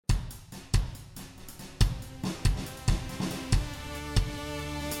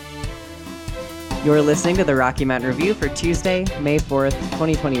You're listening to the Rocky Mountain Review for Tuesday, May 4th,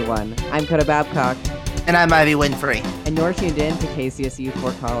 2021. I'm Coda Babcock. And I'm Ivy Winfrey. And you're tuned in to KCSU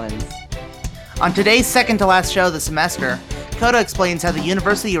Fort Collins. On today's second-to-last show of the semester, Coda explains how the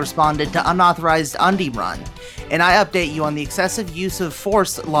university responded to unauthorized undie run, and I update you on the excessive use of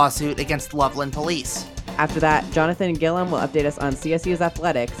force lawsuit against Loveland Police. After that, Jonathan Gillum will update us on CSU's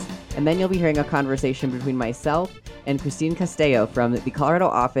athletics, and then you'll be hearing a conversation between myself and Christine Castello from the Colorado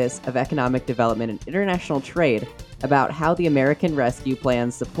Office of Economic Development and International Trade about how the American Rescue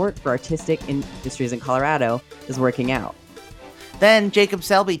Plan's support for artistic industries in Colorado is working out. Then Jacob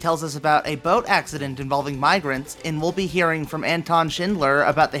Selby tells us about a boat accident involving migrants, and we'll be hearing from Anton Schindler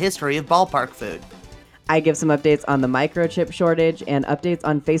about the history of ballpark food. I give some updates on the microchip shortage and updates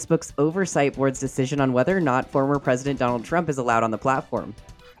on Facebook's oversight board's decision on whether or not former President Donald Trump is allowed on the platform.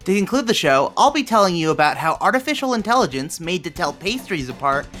 To conclude the show, I'll be telling you about how artificial intelligence made to tell pastries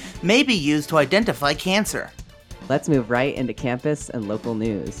apart may be used to identify cancer. Let's move right into campus and local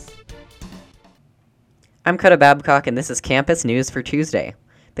news. I'm Coda Babcock, and this is Campus News for Tuesday.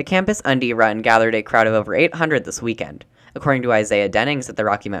 The Campus Undie Run gathered a crowd of over 800 this weekend. According to Isaiah Dennings at the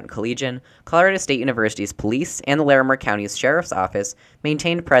Rocky Mountain Collegian, Colorado State University's police and the Larimer County's Sheriff's Office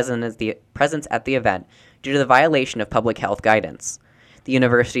maintained presence at the event due to the violation of public health guidance. The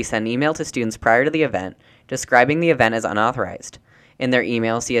university sent an email to students prior to the event, describing the event as unauthorized. In their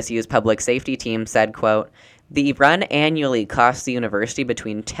email, CSU's public safety team said, quote, "The run annually costs the university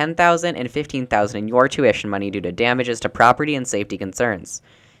between $10,000 and $15,000 in your tuition money due to damages to property and safety concerns.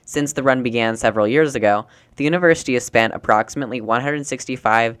 Since the run began several years ago, the university has spent approximately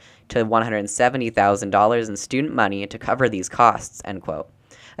 $165,000 to $170,000 in student money to cover these costs," end quote.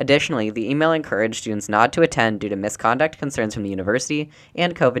 Additionally, the email encouraged students not to attend due to misconduct concerns from the university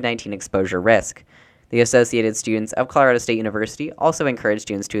and COVID-19 exposure risk. The Associated Students of Colorado State University also encouraged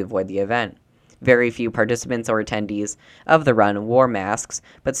students to avoid the event. Very few participants or attendees of the run wore masks,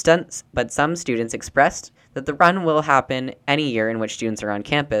 but some students expressed that the run will happen any year in which students are on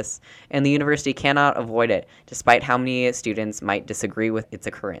campus, and the university cannot avoid it, despite how many students might disagree with its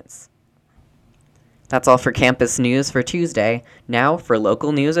occurrence. That's all for campus news for Tuesday. Now for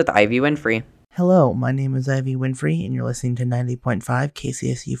local news with Ivy Winfrey. Hello, my name is Ivy Winfrey, and you're listening to 90.5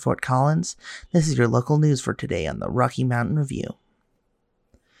 KCSU Fort Collins. This is your local news for today on the Rocky Mountain Review.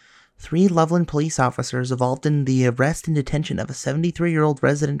 3 Loveland police officers involved in the arrest and detention of a 73-year-old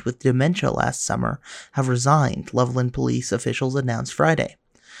resident with dementia last summer have resigned, Loveland police officials announced Friday.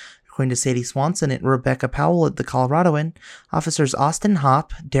 According to Sadie Swanson and Rebecca Powell at the Coloradoan, officers Austin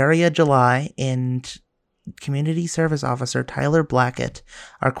Hopp, Daria July, and Community Service Officer Tyler Blackett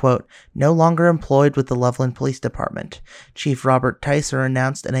are, quote, no longer employed with the Loveland Police Department, Chief Robert Tyser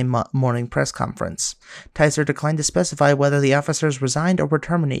announced in a morning press conference. Tyser declined to specify whether the officers resigned or were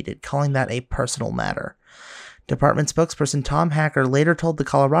terminated, calling that a personal matter. Department spokesperson Tom Hacker later told the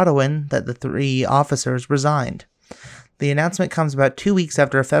Coloradoan that the 3 officers resigned. The announcement comes about 2 weeks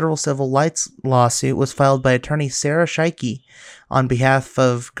after a federal civil rights lawsuit was filed by attorney Sarah Scheike on behalf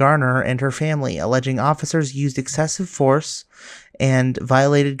of Garner and her family, alleging officers used excessive force and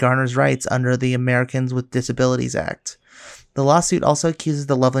violated Garner's rights under the Americans with Disabilities Act. The lawsuit also accuses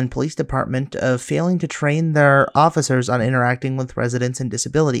the Loveland Police Department of failing to train their officers on interacting with residents and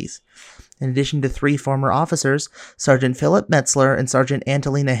disabilities. In addition to 3 former officers, Sergeant Philip Metzler and Sergeant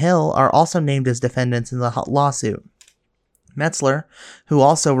Angelina Hill are also named as defendants in the lawsuit. Metzler, who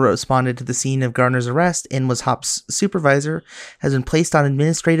also responded to the scene of Garner's arrest and was Hopp's supervisor, has been placed on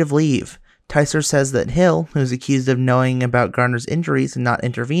administrative leave. Tyser says that Hill, who is accused of knowing about Garner's injuries and not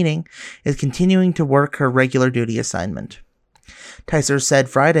intervening, is continuing to work her regular duty assignment. Tyser said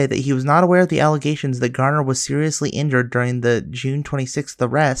Friday that he was not aware of the allegations that Garner was seriously injured during the June 26th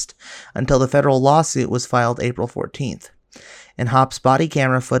arrest until the federal lawsuit was filed April 14th. In Hopp's body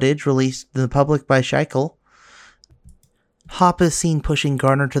camera footage released to the public by Scheichel, Hopp is seen pushing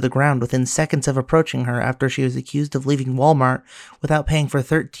Garner to the ground within seconds of approaching her after she was accused of leaving Walmart without paying for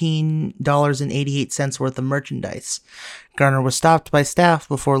 $13.88 worth of merchandise. Garner was stopped by staff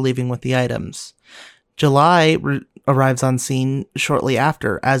before leaving with the items. July arrives on scene shortly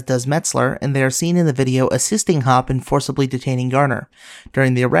after, as does Metzler, and they are seen in the video assisting Hopp in forcibly detaining Garner.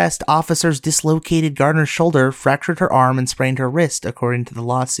 During the arrest, officers dislocated Garner's shoulder, fractured her arm, and sprained her wrist, according to the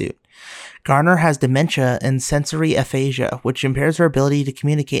lawsuit. Garner has dementia and sensory aphasia, which impairs her ability to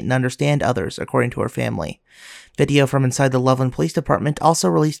communicate and understand others, according to her family. Video from inside the Loveland Police Department, also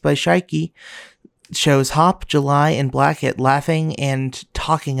released by Scheike, shows Hopp, July, and Blackett laughing and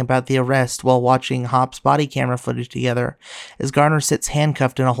talking about the arrest while watching Hopp's body camera footage together as Garner sits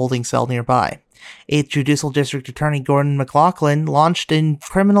handcuffed in a holding cell nearby. 8th Judicial District Attorney Gordon McLaughlin launched a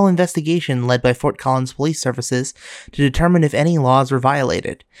criminal investigation led by Fort Collins Police Services to determine if any laws were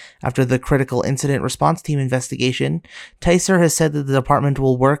violated. After the Critical Incident Response Team investigation, Ticer has said that the department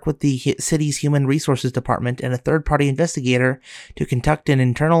will work with the city's Human Resources Department and a third-party investigator to conduct an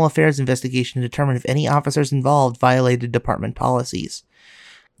internal affairs investigation to determine if any officers involved violated department policies.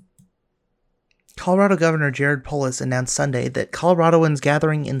 Colorado Governor Jared Polis announced Sunday that Coloradoans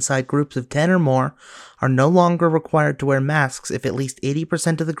gathering inside groups of 10 or more are no longer required to wear masks if at least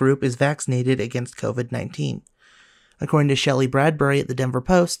 80% of the group is vaccinated against COVID-19. According to Shelley Bradbury at the Denver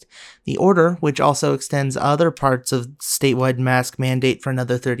Post, the order, which also extends other parts of statewide mask mandate for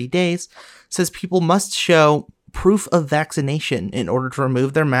another 30 days, says people must show proof of vaccination in order to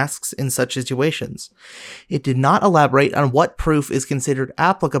remove their masks in such situations. It did not elaborate on what proof is considered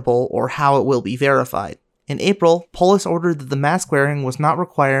applicable or how it will be verified. In April, Polis ordered that the mask wearing was not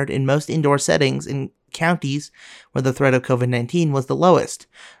required in most indoor settings in counties where the threat of COVID-19 was the lowest,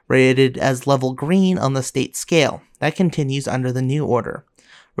 rated as level green on the state scale. That continues under the new order.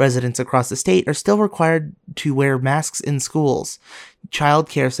 Residents across the state are still required to wear masks in schools, child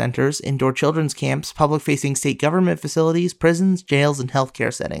care centers, indoor children's camps, public-facing state government facilities, prisons, jails, and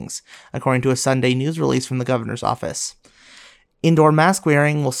healthcare settings, according to a Sunday news release from the governor's office. Indoor mask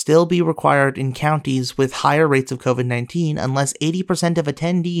wearing will still be required in counties with higher rates of COVID-19 unless 80% of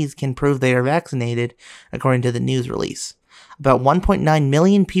attendees can prove they are vaccinated, according to the news release. About 1.9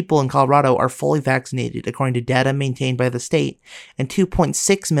 million people in Colorado are fully vaccinated, according to data maintained by the state, and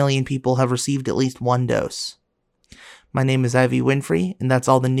 2.6 million people have received at least one dose. My name is Ivy Winfrey, and that's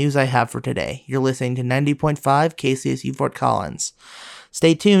all the news I have for today. You're listening to 90.5 KCSU Fort Collins.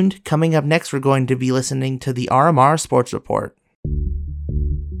 Stay tuned. Coming up next, we're going to be listening to the RMR Sports Report.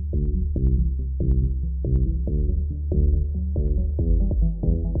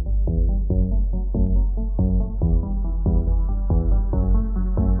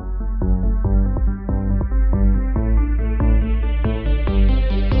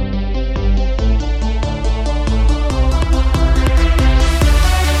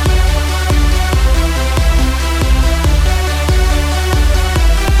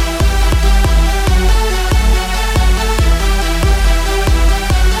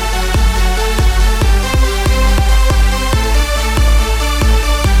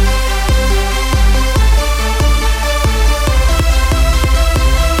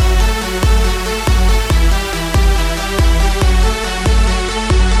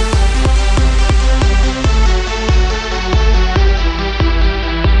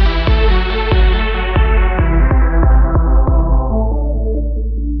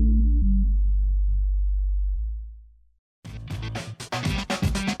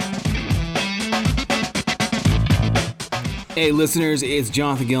 Hey listeners, it's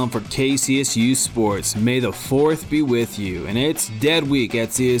Jonathan Gillen for KCSU Sports. May the 4th be with you. And it's dead week at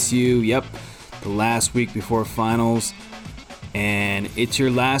CSU. Yep, the last week before finals. And it's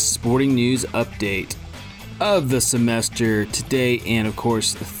your last sporting news update of the semester today and of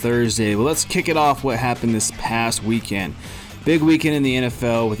course Thursday. Well, let's kick it off what happened this past weekend. Big weekend in the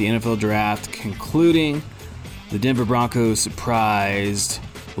NFL with the NFL draft concluding. The Denver Broncos surprised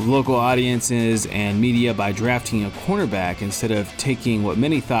local audiences and media by drafting a cornerback instead of taking what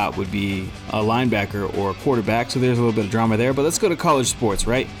many thought would be a linebacker or a quarterback. So there's a little bit of drama there, but let's go to college sports,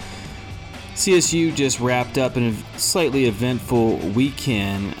 right? CSU just wrapped up a slightly eventful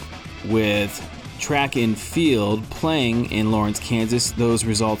weekend with track and field playing in Lawrence, Kansas. Those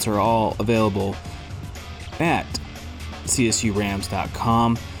results are all available at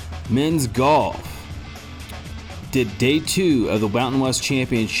csurams.com. Men's golf did day 2 of the Mountain West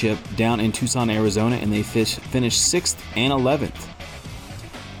Championship down in Tucson, Arizona, and they finished 6th and 11th.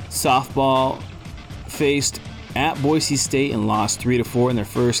 Softball faced at Boise State and lost 3-4 in their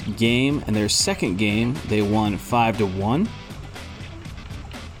first game, and their second game they won 5-1.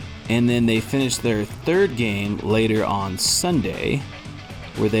 And then they finished their third game later on Sunday,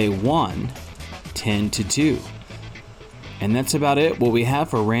 where they won 10-2. And that's about it. What we have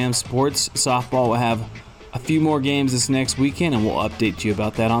for Rams sports. Softball will have a few more games this next weekend, and we'll update you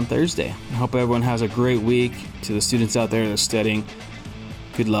about that on Thursday. I hope everyone has a great week. To the students out there that are studying,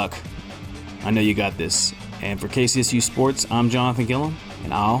 good luck. I know you got this. And for KCSU Sports, I'm Jonathan Gillen,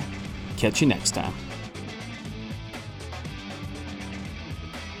 and I'll catch you next time.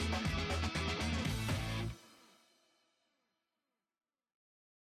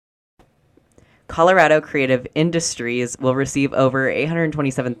 Colorado Creative Industries will receive over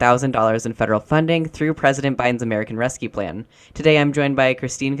 $827,000 in federal funding through President Biden's American Rescue Plan. Today, I'm joined by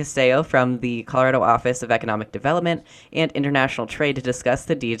Christine Castello from the Colorado Office of Economic Development and International Trade to discuss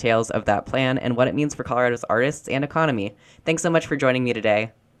the details of that plan and what it means for Colorado's artists and economy. Thanks so much for joining me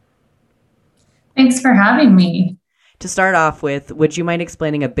today. Thanks for having me. To start off with, would you mind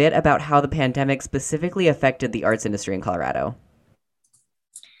explaining a bit about how the pandemic specifically affected the arts industry in Colorado?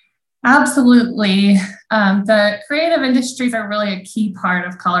 Absolutely. The creative industries are really a key part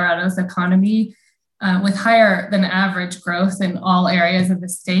of Colorado's economy, with higher than average growth in all areas of the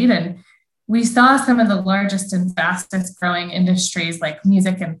state. And we saw some of the largest and fastest growing industries like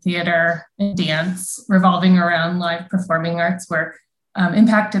music and theater and dance revolving around live performing arts were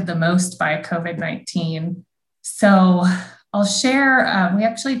impacted the most by COVID-19. So I'll share, we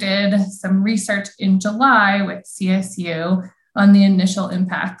actually did some research in July with CSU on the initial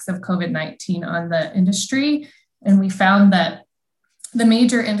impacts of COVID-19 on the industry. And we found that the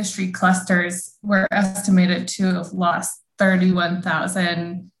major industry clusters were estimated to have lost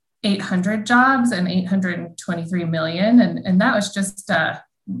 31,800 jobs and 823 million. And that was just,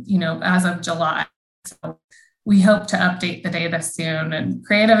 as of July. So we hope to update the data soon. And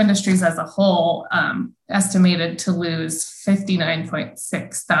creative industries as a whole estimated to lose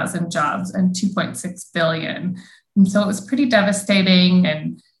 59.6 thousand jobs and 2.6 billion. And so it was pretty devastating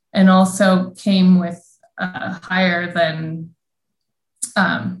and also came with higher than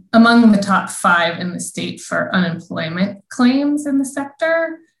among the top 5 in the state for unemployment claims in the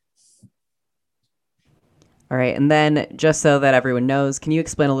sector. All right, and then just so that everyone knows, can you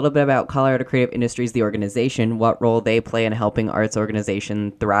explain a little bit about Colorado Creative Industries, the organization, what role they play in helping arts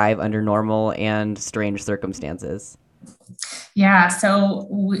organizations thrive under normal and strange circumstances? Yeah, so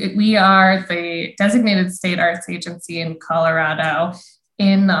we are the designated state arts agency in Colorado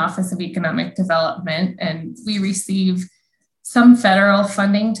in the Office of Economic Development, and we receive some federal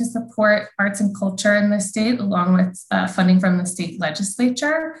funding to support arts and culture in the state, along with funding from the state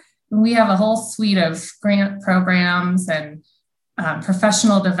legislature. And we have a whole suite of grant programs and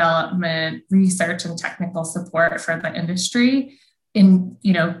professional development, research, and technical support for the industry in,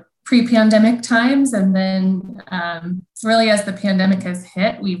 pre-pandemic times. And then really as the pandemic has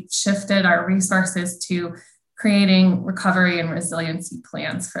hit, we've shifted our resources to creating recovery and resiliency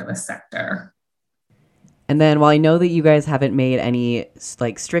plans for the sector. And then while I know that you guys haven't made any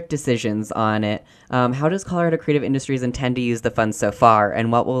strict decisions on it, how does Colorado Creative Industries intend to use the funds so far,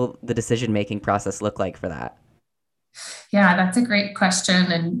 and what will the decision-making process look like for that? Yeah, that's a great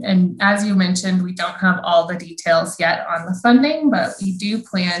question. And as you mentioned, we don't have all the details yet on the funding, but we do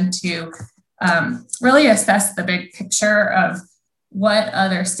plan to really assess the big picture of what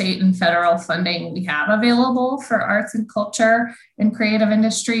other state and federal funding we have available for arts and culture and creative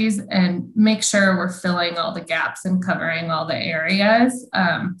industries and make sure we're filling all the gaps and covering all the areas.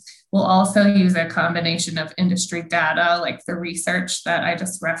 We'll also use a combination of industry data like the research that I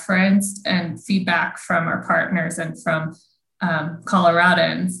just referenced and feedback from our partners and from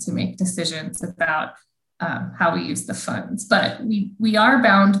Coloradans to make decisions about how we use the funds. But we are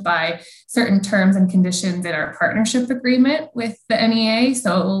bound by certain terms and conditions in our partnership agreement with the NEA.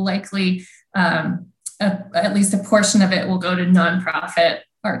 So it will likely, at least a portion of it will go to nonprofit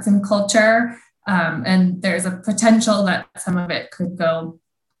arts and culture. And there's a potential that some of it could go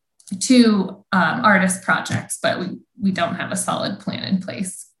to artist projects, but we don't have a solid plan in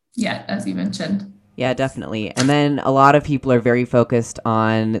place yet, as you mentioned. Yeah, definitely. And then a lot of people are very focused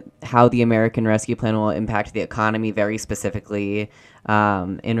on how the American Rescue Plan will impact the economy very specifically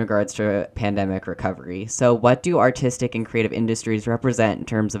in regards to pandemic recovery. So what do artistic and creative industries represent in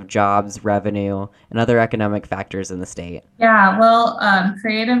terms of jobs, revenue, and other economic factors in the state? Yeah, well,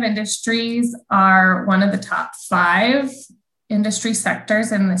 creative industries are one of the top 5 industry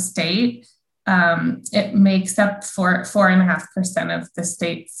sectors in the state. It makes up 4.5% of the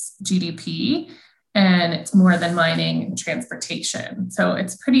state's GDP. And it's more than mining and transportation. So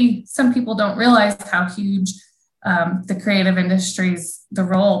it's some people don't realize how huge the creative industries, the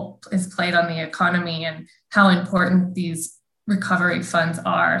role is played on the economy and how important these recovery funds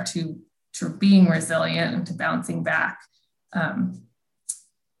are to being resilient and to bouncing back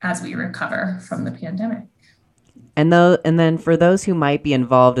as we recover from the pandemic. And then for those who might be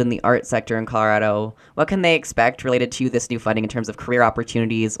involved in the art sector in Colorado, what can they expect related to this new funding in terms of career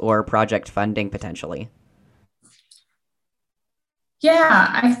opportunities or project funding potentially? Yeah,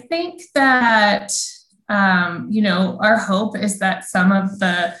 I think that, our hope is that some of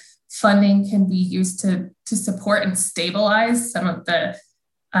the funding can be used to support and stabilize some of the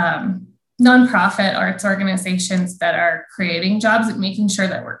nonprofit arts organizations that are creating jobs and making sure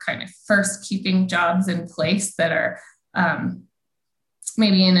that we're kind of first keeping jobs in place that are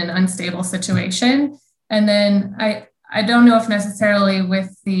maybe in an unstable situation. And then I don't know if necessarily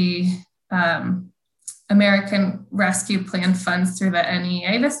with the American Rescue Plan funds through the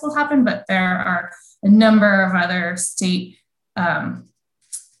NEA this will happen, but there are a number of other state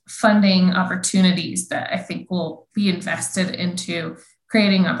funding opportunities that I think will be invested into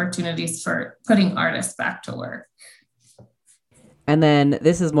creating opportunities for putting artists back to work. And then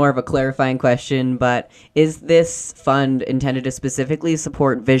this is more of a clarifying question, but is this fund intended to specifically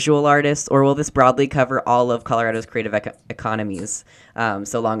support visual artists, or will this broadly cover all of Colorado's creative economies,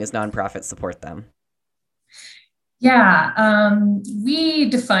 so long as nonprofits support them? Yeah, we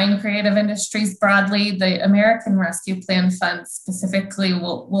define creative industries broadly. The American Rescue Plan Fund specifically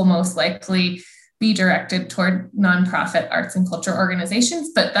will most likely be directed toward nonprofit arts and culture organizations,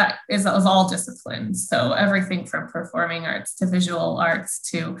 but that is of all disciplines. So everything from performing arts to visual arts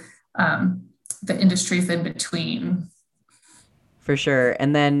to the industries in between. For sure.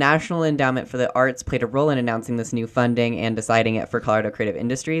 And then National Endowment for the Arts played a role in announcing this new funding and deciding it for Colorado Creative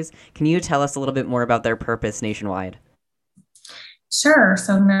Industries. Can you tell us a little bit more about their purpose nationwide? Sure.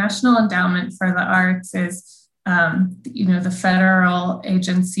 So National Endowment for the Arts is, the federal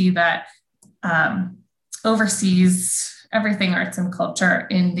agency that oversees everything arts and culture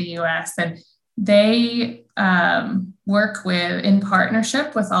in the U.S. And they work in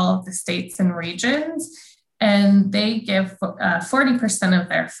partnership with all of the states and regions, and they give 40% of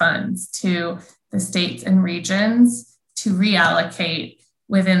their funds to the states and regions to reallocate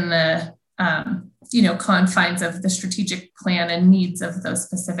within the confines of the strategic plan and needs of those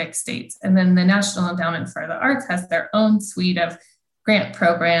specific states. And then the National Endowment for the Arts has their own suite of grant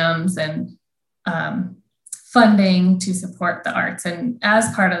programs and funding to support the arts. And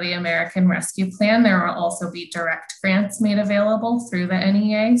as part of the American Rescue Plan, there will also be direct grants made available through the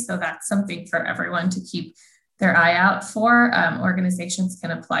NEA. So that's something for everyone to keep their eye out for. Organizations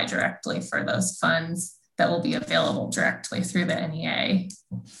can apply directly for those funds that will be available directly through the NEA.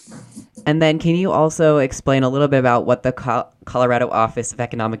 And then can you also explain a little bit about what the Colorado Office of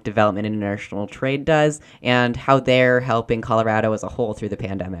Economic Development and International Trade does and how they're helping Colorado as a whole through the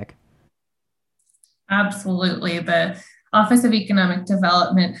pandemic? Absolutely. The Office of Economic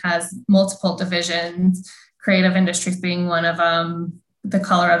Development has multiple divisions, creative industries being one of them, the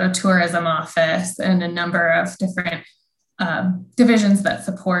Colorado Tourism Office, and a number of different divisions that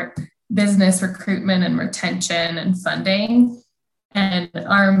support business recruitment and retention and funding. And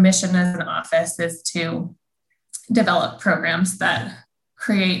our mission as an office is to develop programs that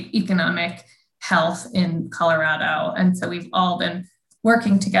create economic health in Colorado. And so we've all been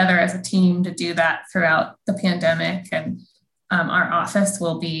working together as a team to do that throughout the pandemic. And our office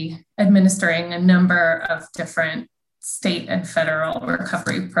will be administering a number of different state and federal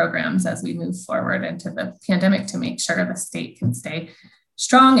recovery programs as we move forward into the pandemic to make sure the state can stay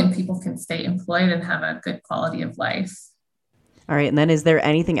strong and people can stay employed and have a good quality of life. All right. And then is there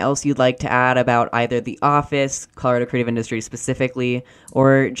anything else you'd like to add about either the office, Colorado Creative Industries specifically,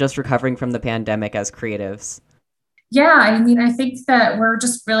 or just recovering from the pandemic as creatives? Yeah, I think that we're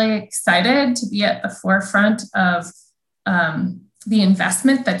just really excited to be at the forefront of the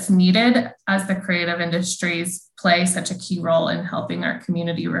investment that's needed as the creative industries play such a key role in helping our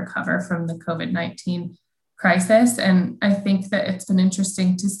community recover from the COVID-19 crisis. And I think that it's been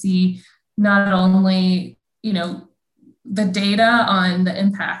interesting to see not only, the data on the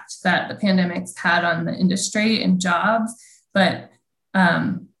impact that the pandemic's had on the industry and jobs, but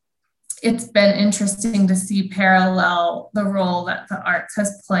it's been interesting to see parallel the role that the arts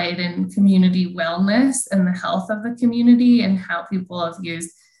has played in community wellness and the health of the community and how people have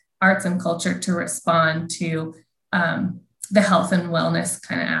used arts and culture to respond to the health and wellness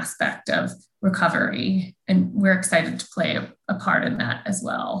kind of aspect of recovery. And we're excited to play a part in that as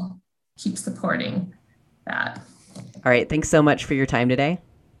well. Keep supporting that. All right. Thanks so much for your time today.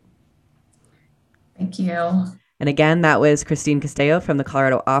 Thank you. And again, that was Christine Castillo from the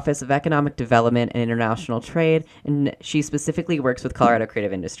Colorado Office of Economic Development and International Trade, and she specifically works with Colorado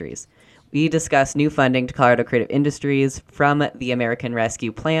Creative Industries. We discussed new funding to Colorado Creative Industries from the American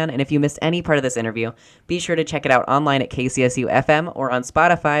Rescue Plan, and if you missed any part of this interview, be sure to check it out online at KCSU FM or on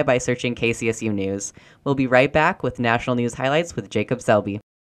Spotify by searching KCSU News. We'll be right back with national news highlights with Jacob Selby.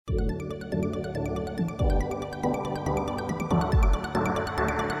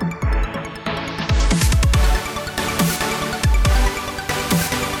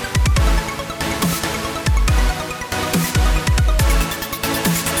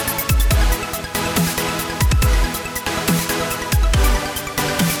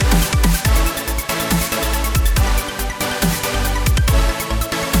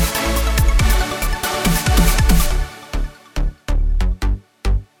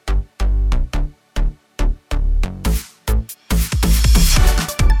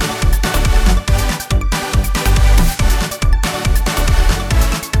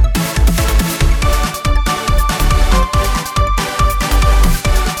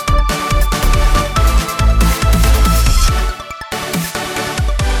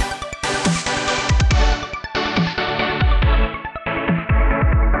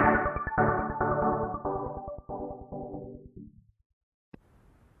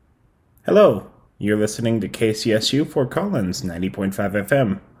 Hello, you're listening to KCSU Fort Collins 90.5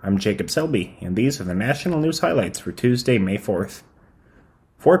 FM. I'm Jacob Selby, and these are the national news highlights for Tuesday, May 4th.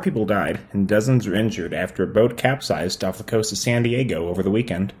 4 people died and dozens were injured after a boat capsized off the coast of San Diego over the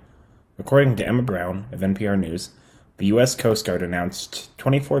weekend. According to Emma Brown of NPR News, the U.S. Coast Guard announced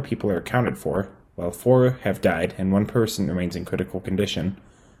 24 people are accounted for, while 4 have died and 1 person remains in critical condition.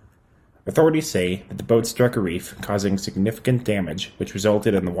 Authorities say that the boat struck a reef, causing significant damage, which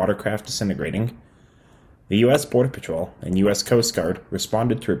resulted in the watercraft disintegrating. The U.S. Border Patrol and U.S. Coast Guard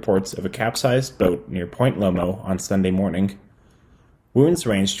responded to reports of a capsized boat near Point Loma on Sunday morning. Wounds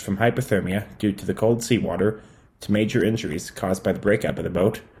ranged from hypothermia due to the cold seawater to major injuries caused by the breakup of the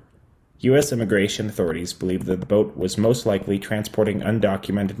boat. U.S. immigration authorities believe that the boat was most likely transporting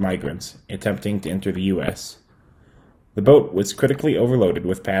undocumented migrants attempting to enter the U.S. The boat was critically overloaded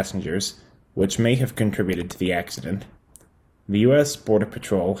with passengers, which may have contributed to the accident. The U.S. Border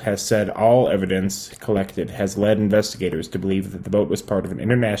Patrol has said all evidence collected has led investigators to believe that the boat was part of an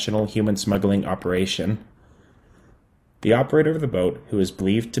international human smuggling operation. The operator of the boat, who is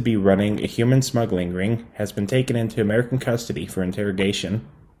believed to be running a human smuggling ring, has been taken into American custody for interrogation.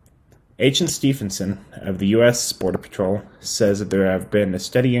 Agent Stephenson of the U.S. Border Patrol says that there have been a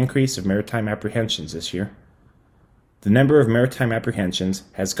steady increase of maritime apprehensions this year. The number of maritime apprehensions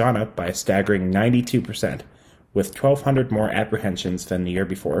has gone up by a staggering 92%, with 1,200 more apprehensions than the year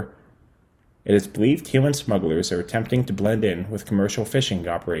before. It is believed human smugglers are attempting to blend in with commercial fishing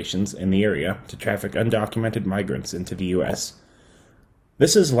operations in the area to traffic undocumented migrants into the U.S.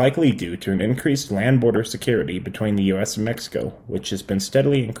 This is likely due to an increased land border security between the U.S. and Mexico, which has been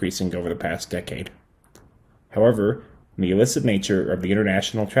steadily increasing over the past decade. However, the illicit nature of the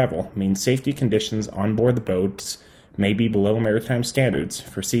international travel means safety conditions on board the boats may be below maritime standards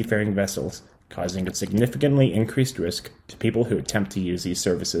for seafaring vessels, causing a significantly increased risk to people who attempt to use these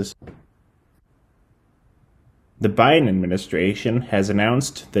services. The Biden administration has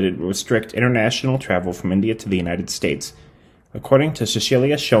announced that it will restrict international travel from India to the United States. According to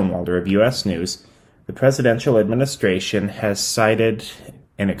Cecilia Schoenwalder of U.S. News, the presidential administration has cited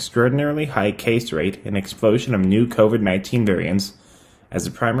an extraordinarily high case rate and explosion of new COVID-19 variants as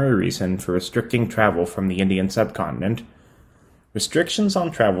a primary reason for restricting travel from the Indian subcontinent. Restrictions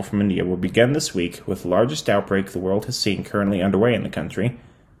on travel from India will begin this week with the largest outbreak the world has seen currently underway in the country.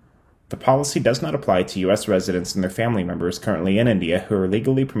 The policy does not apply to U.S. residents and their family members currently in India who are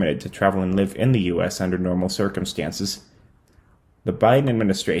legally permitted to travel and live in the U.S. under normal circumstances. The Biden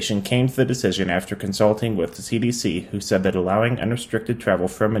administration came to the decision after consulting with the CDC, who said that allowing unrestricted travel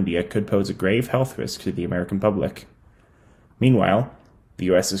from India could pose a grave health risk to the American public. Meanwhile, the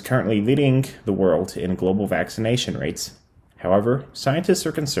U.S. is currently leading the world in global vaccination rates. However, scientists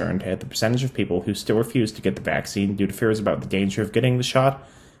are concerned at the percentage of people who still refuse to get the vaccine due to fears about the danger of getting the shot,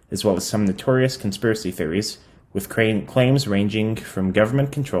 as well as some notorious conspiracy theories, with claims ranging from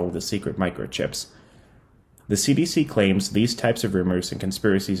government control to secret microchips. The CDC claims these types of rumors and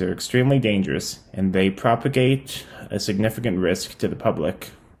conspiracies are extremely dangerous, and they propagate a significant risk to the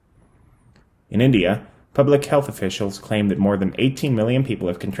public. In India, public health officials claim that more than 18 million people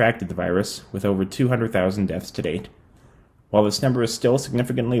have contracted the virus, with over 200,000 deaths to date. While this number is still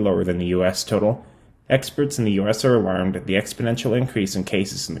significantly lower than the U.S. total, experts in the U.S. are alarmed at the exponential increase in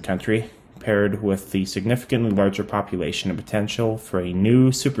cases in the country, paired with the significantly larger population and potential for a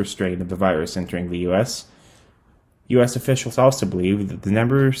new super strain of the virus entering the U.S. U.S. officials also believe that the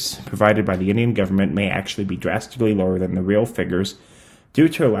numbers provided by the Indian government may actually be drastically lower than the real figures due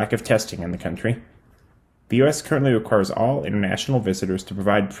to a lack of testing in the country. The U.S. currently requires all international visitors to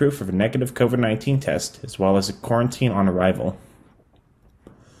provide proof of a negative COVID-19 test, as well as a quarantine on arrival.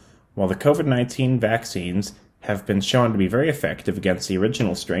 While the COVID-19 vaccines have been shown to be very effective against the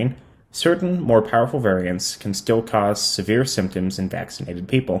original strain, certain more powerful variants can still cause severe symptoms in vaccinated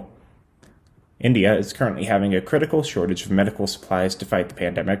people. India is currently having a critical shortage of medical supplies to fight the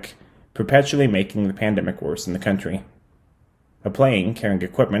pandemic, perpetually making the pandemic worse in the country. A plane carrying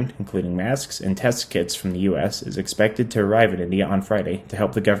equipment, including masks and test kits from the U.S., is expected to arrive in India on Friday to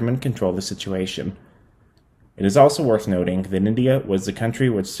help the government control the situation. It is also worth noting that India was the country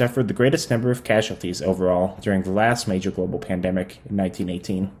which suffered the greatest number of casualties overall during the last major global pandemic in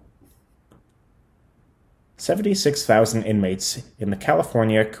 1918. 76,000 inmates in the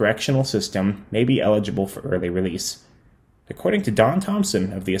California correctional system may be eligible for early release. According to Don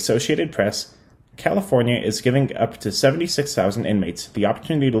Thompson of the Associated Press, California is giving up to 76,000 inmates the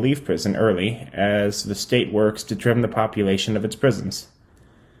opportunity to leave prison early as the state works to trim the population of its prisons.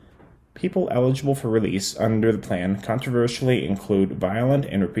 People eligible for release under the plan controversially include violent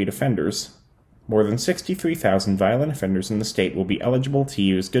and repeat offenders. more than 63,000 violent offenders in the state will be eligible to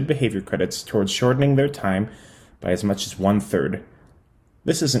use good behavior credits towards shortening their time by as much as 1/3.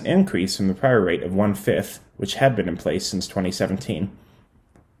 This is an increase from the prior rate of 1/5, which had been in place since 2017.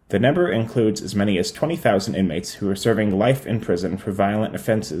 The number includes as many as 20,000 inmates who are serving life in prison for violent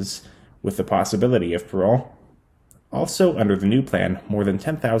offenses with the possibility of parole. Also, under the new plan, more than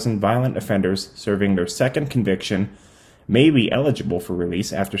 10,000 violent offenders serving their second conviction may be eligible for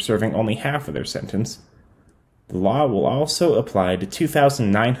release after serving only half of their sentence. The law will also apply to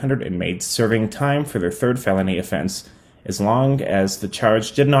 2,900 inmates serving time for their third felony offense, as long as the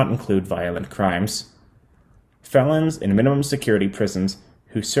charge did not include violent crimes. Felons in minimum security prisons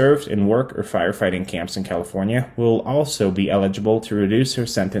who served in work or firefighting camps in California will also be eligible to reduce their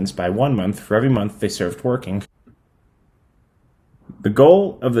sentence by 1 month for every month they served working. The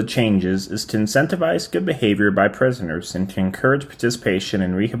goal of the changes is to incentivize good behavior by prisoners and to encourage participation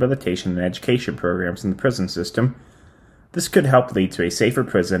in rehabilitation and education programs in the prison system. This could help lead to a safer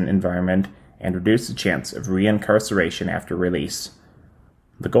prison environment and reduce the chance of reincarceration after release.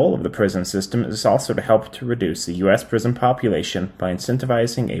 The goal of the prison system is also to help to reduce the U.S. prison population by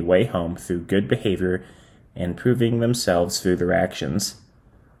incentivizing a way home through good behavior and proving themselves through their actions.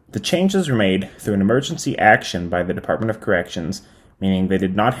 The changes were made through an emergency action by the Department of Corrections, meaning they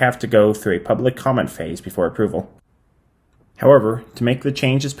did not have to go through a public comment phase before approval. However, to make the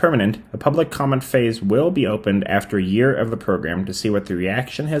changes permanent, a public comment phase will be opened after a year of the program to see what the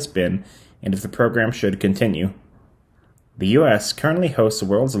reaction has been and if the program should continue. The U.S. currently hosts the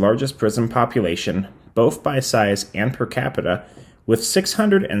world's largest prison population, both by size and per capita, with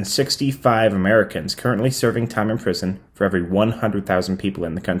 665 Americans currently serving time in prison for every 100,000 people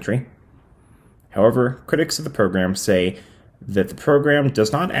in the country. However, critics of the program say that the program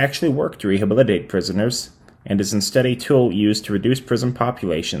does not actually work to rehabilitate prisoners and is instead a tool used to reduce prison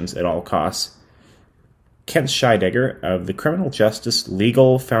populations at all costs. Kent Scheidegger of the Criminal Justice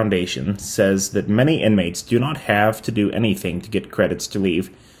Legal Foundation says that many inmates do not have to do anything to get credits to leave,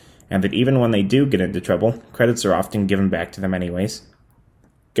 and that even when they do get into trouble, credits are often given back to them anyways.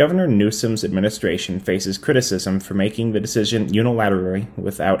 Governor Newsom's administration faces criticism for making the decision unilaterally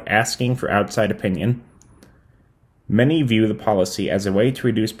without asking for outside opinion. Many view the policy as a way to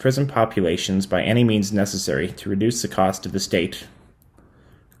reduce prison populations by any means necessary to reduce the cost of the state.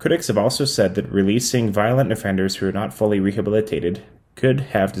 Critics have also said that releasing violent offenders who are not fully rehabilitated could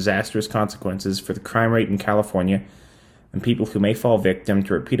have disastrous consequences for the crime rate in California and people who may fall victim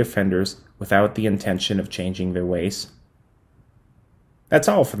to repeat offenders without the intention of changing their ways. That's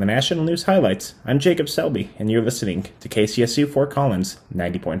all for the National News Highlights. I'm Jacob Selby, and you're listening to KCSU Fort Collins,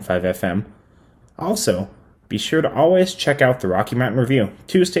 90.5 FM. Also, be sure to always check out the Rocky Mountain Review,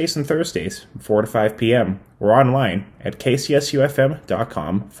 Tuesdays and Thursdays, 4 to 5 p.m., or online at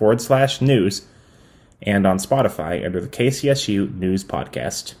kcsufm.com/news, and on Spotify under the KCSU News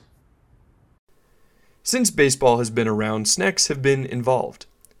Podcast. Since baseball has been around, snacks have been involved.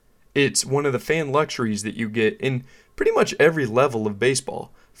 It's one of the fan luxuries that you get in pretty much every level of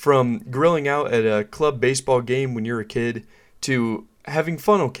baseball, from grilling out at a club baseball game when you're a kid to having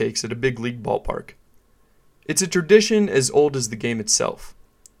funnel cakes at a big league ballpark. It's a tradition as old as the game itself.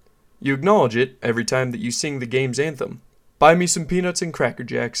 You acknowledge it every time that you sing the game's anthem. Buy me some peanuts and Cracker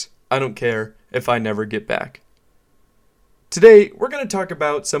Jacks. I don't care if I never get back. Today, we're going to talk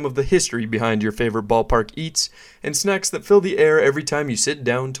about some of the history behind your favorite ballpark eats and snacks that fill the air every time you sit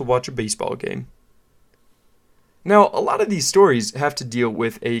down to watch a baseball game. Now, a lot of these stories have to deal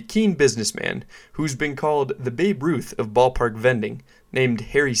with a keen businessman who's been called the Babe Ruth of ballpark vending, named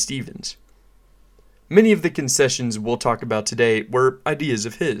Harry Stevens. Many of the concessions we'll talk about today were ideas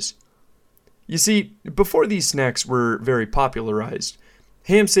of his. You see, before these snacks were very popularized,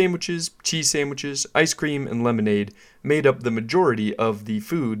 ham sandwiches, cheese sandwiches, ice cream, and lemonade made up the majority of the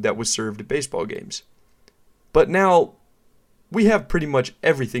food that was served at baseball games. But now, we have pretty much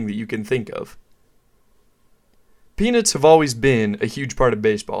everything that you can think of. Peanuts have always been a huge part of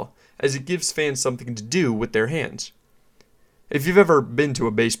baseball, as it gives fans something to do with their hands. If you've ever been to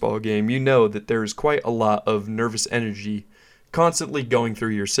a baseball game, you know that there is quite a lot of nervous energy constantly going through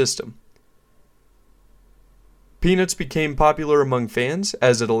your system. Peanuts became popular among fans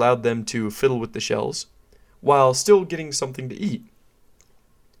as it allowed them to fiddle with the shells, while still getting something to eat.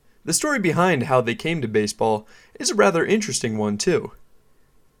 The story behind how they came to baseball is a rather interesting one too.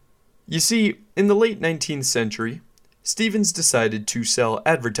 You see, in the late 19th century, Stevens decided to sell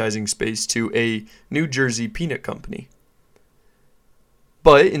advertising space to a New Jersey peanut company.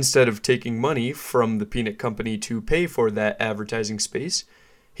 But instead of taking money from the peanut company to pay for that advertising space,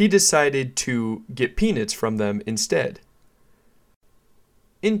 he decided to get peanuts from them instead.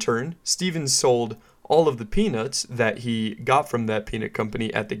 In turn, Stevens sold all of the peanuts that he got from that peanut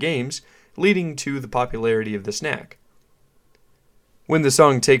company at the games, leading to the popularity of the snack. When the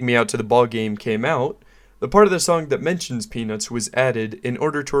song Take Me Out to the Ball Game came out, the part of the song that mentions peanuts was added in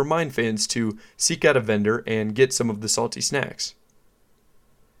order to remind fans to seek out a vendor and get some of the salty snacks.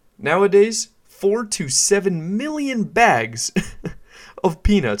 Nowadays, 4 to 7 million bags of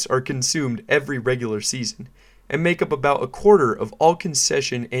peanuts are consumed every regular season and make up about a quarter of all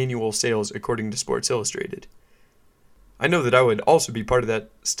concession annual sales according to Sports Illustrated. I know that I would also be part of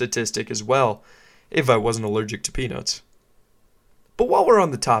that statistic as well if I wasn't allergic to peanuts. But while we're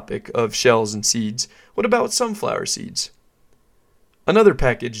on the topic of shells and seeds, what about sunflower seeds? Another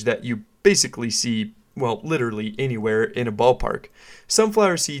package that you basically see, well, literally anywhere in a ballpark.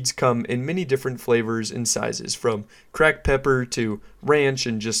 Sunflower seeds come in many different flavors and sizes, from cracked pepper to ranch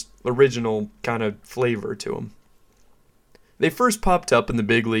and just original kind of flavor to them. They first popped up in the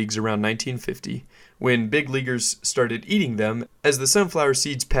big leagues around 1950, when big leaguers started eating them, as the sunflower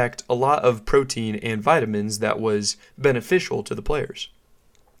seeds packed a lot of protein and vitamins that was beneficial to the players.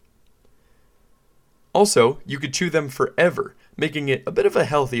 Also, you could chew them forever, making it a bit of a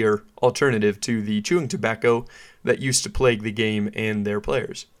healthier alternative to the chewing tobacco that used to plague the game and their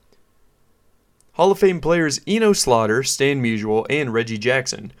players. Hall of Fame players Eno Slaughter, Stan Musial, and Reggie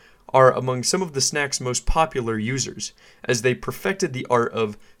Jackson are among some of the snack's most popular users, as they perfected the art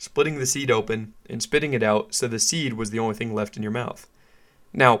of splitting the seed open and spitting it out so the seed was the only thing left in your mouth.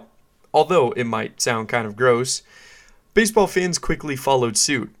 Now, although it might sound kind of gross, baseball fans quickly followed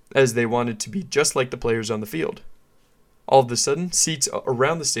suit, as they wanted to be just like the players on the field. All of a sudden, seats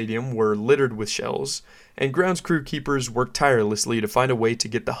around the stadium were littered with shells, and grounds crew keepers worked tirelessly to find a way to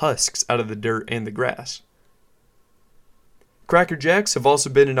get the husks out of the dirt and the grass. Cracker Jacks have also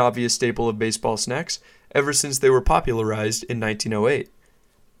been an obvious staple of baseball snacks ever since they were popularized in 1908.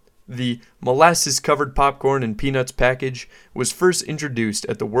 The molasses-covered popcorn and peanuts package was first introduced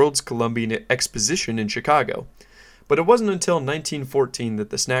at the World's Columbian Exposition in Chicago, but it wasn't until 1914 that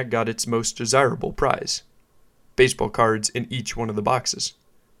the snack got its most desirable prize: baseball cards in each one of the boxes.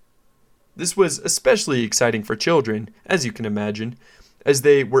 This was especially exciting for children, as you can imagine, as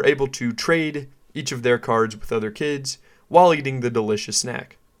they were able to trade each of their cards with other kids while eating the delicious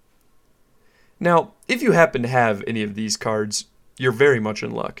snack. Now, if you happen to have any of these cards, you're very much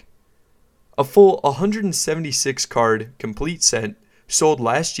in luck. A full 176 card complete set sold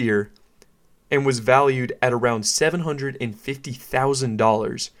last year and was valued at around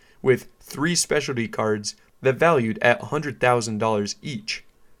 $750,000, with 3 specialty cards that valued at $100,000 each.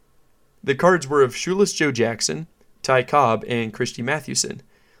 The cards were of Shoeless Joe Jackson, Ty Cobb, and Christy Mathewson,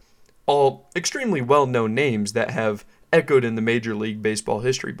 all extremely well-known names that have echoed in the Major League Baseball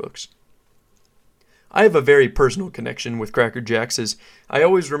history books. I have a very personal connection with Cracker Jacks, as I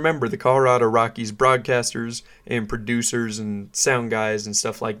always remember the Colorado Rockies broadcasters and producers and sound guys and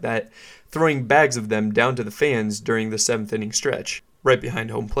stuff like that throwing bags of them down to the fans during the 7th inning stretch, right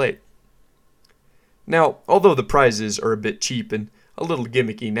behind home plate. Now, although the prizes are a bit cheap and a little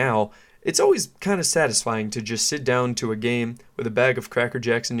gimmicky now, it's always kind of satisfying to just sit down to a game with a bag of Cracker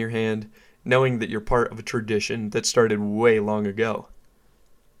Jacks in your hand, knowing that you're part of a tradition that started way long ago.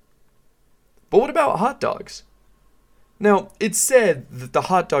 But what about hot dogs? Now, it's said that the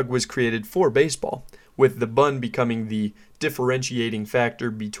hot dog was created for baseball, with the bun becoming the differentiating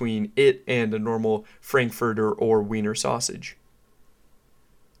factor between it and a normal Frankfurter or Wiener sausage.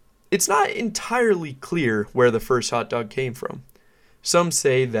 It's not entirely clear where the first hot dog came from. Some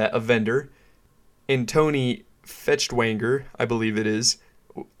say that a vendor, Antoni Feuchtwanger, I believe it is,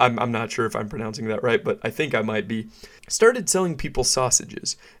 I'm not sure if I'm pronouncing that right, but I think I might be, started selling people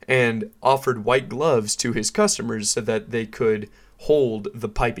sausages and offered white gloves to his customers so that they could hold the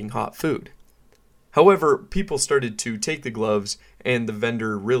piping hot food. However, people started to take the gloves, and the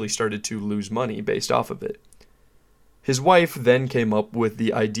vendor really started to lose money based off of it. His wife then came up with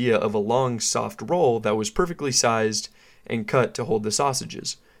the idea of a long, soft roll that was perfectly sized and cut to hold the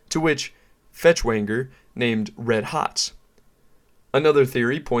sausages, to which Feuchtwanger named Red Hots. Another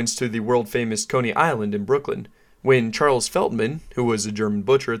theory points to the world-famous Coney Island in Brooklyn, when Charles Feldman, who was a German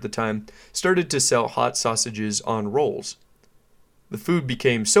butcher at the time, started to sell hot sausages on rolls. The food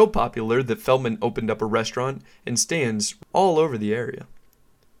became so popular that Feldman opened up a restaurant and stands all over the area.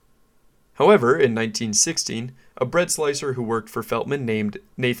 However, in 1916, a bread slicer who worked for Feldman named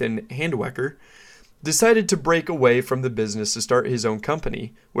Nathan Handwecker decided to break away from the business to start his own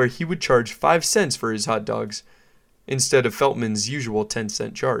company, where he would charge 5 cents for his hot dogs, instead of Feltman's usual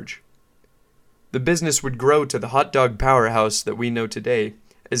 10-cent charge. The business would grow to the hot dog powerhouse that we know today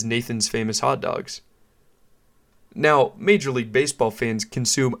as Nathan's Famous Hot Dogs. Now, Major League Baseball fans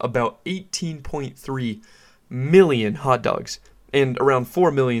consume about 18.3 million hot dogs and around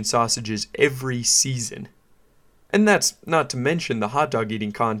 4 million sausages every season. And that's not to mention the hot dog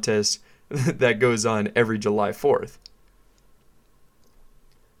eating contest that goes on every July 4th.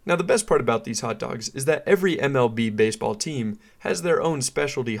 Now, the best part about these hot dogs is that every MLB baseball team has their own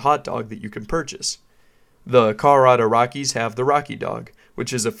specialty hot dog that you can purchase. The Colorado Rockies have the Rocky Dog,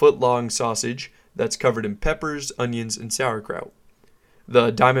 which is a foot-long sausage that's covered in peppers, onions, and sauerkraut.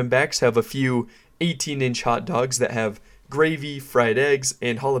 The Diamondbacks have a few 18-inch hot dogs that have gravy, fried eggs,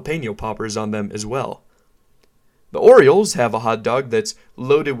 and jalapeno poppers on them as well. The Orioles have a hot dog that's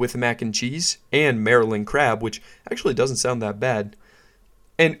loaded with mac and cheese and Maryland crab, which actually doesn't sound that bad.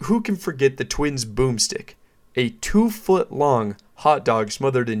 And who can forget the Twins Boomstick, a 2-foot-long hot dog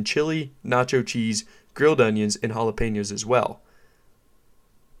smothered in chili, nacho cheese, grilled onions, and jalapenos as well.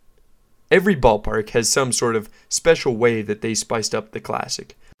 Every ballpark has some sort of special way that they spiced up the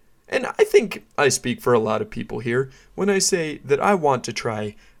classic. And I think I speak for a lot of people here when I say that I want to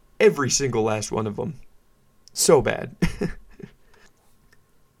try every single last one of them. So bad.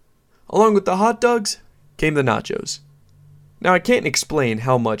 Along with the hot dogs came the nachos. Now, I can't explain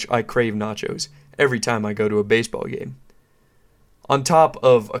how much I crave nachos every time I go to a baseball game. On top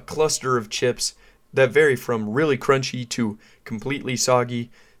of a cluster of chips that vary from really crunchy to completely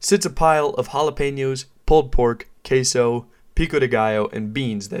soggy, sits a pile of jalapenos, pulled pork, queso, pico de gallo, and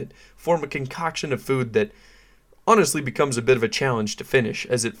beans that form a concoction of food that honestly becomes a bit of a challenge to finish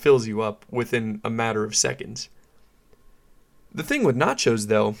as it fills you up within a matter of seconds. The thing with nachos,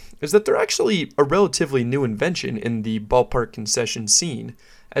 though, is that they're actually a relatively new invention in the ballpark concession scene,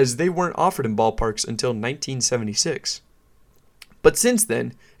 as they weren't offered in ballparks until 1976. But since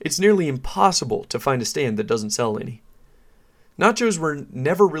then, it's nearly impossible to find a stand that doesn't sell any. Nachos were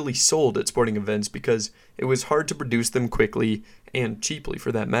never really sold at sporting events because it was hard to produce them quickly and cheaply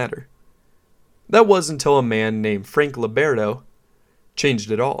for that matter. That was until a man named Frank Liberto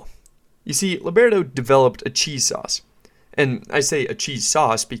changed it all. You see, Liberto developed a cheese sauce. And I say a cheese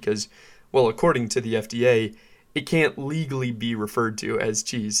sauce because, well, according to the FDA, it can't legally be referred to as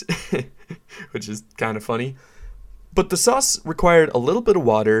cheese, which is kind of funny. But the sauce required a little bit of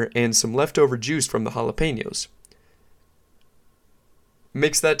water and some leftover juice from the jalapenos.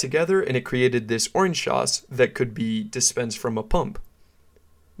 Mix that together and it created this orange sauce that could be dispensed from a pump.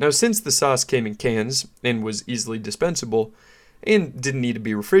 Now, since the sauce came in cans and was easily dispensable and didn't need to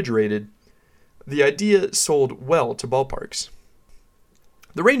be refrigerated, the idea sold well to ballparks.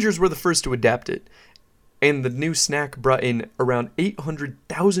 The Rangers were the first to adapt it, and the new snack brought in around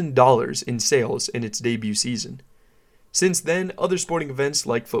 $800,000 in sales in its debut season. Since then, other sporting events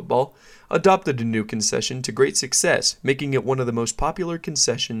like football adopted a new concession to great success, making it one of the most popular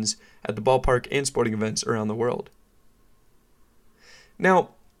concessions at the ballpark and sporting events around the world. Now,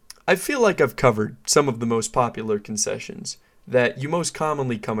 I feel like I've covered some of the most popular concessions that you most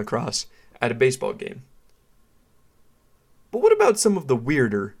commonly come across at a baseball game. But what about some of the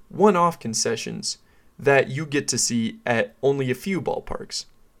weirder, one-off concessions that you get to see at only a few ballparks?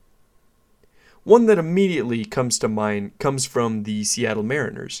 One that immediately comes to mind comes from the Seattle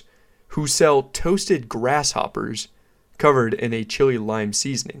Mariners, who sell toasted grasshoppers covered in a chili lime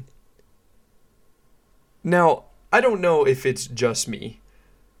seasoning. Now, I don't know if it's just me,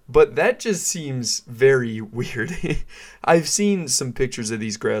 but that just seems very weird. I've seen some pictures of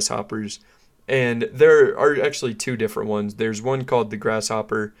these grasshoppers, and there are actually two different ones. There's one called the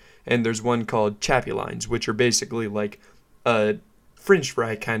grasshopper, and there's one called chapulines, which are basically like a French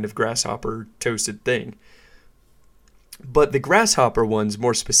fry kind of grasshopper toasted thing. But the grasshopper ones,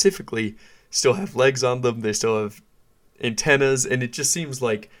 more specifically, still have legs on them. They still have antennas, and it just seems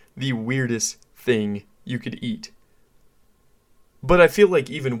like the weirdest thing you could eat. But I feel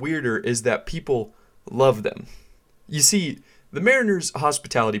like even weirder is that people love them. You see, the Mariners'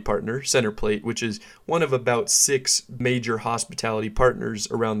 hospitality partner, Centerplate, which is one of about 6 major hospitality partners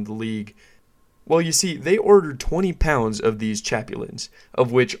around the league, well, you see, they ordered 20 pounds of these chapulines,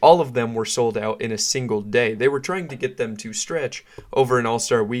 of which all of them were sold out in a single day. They were trying to get them to stretch over an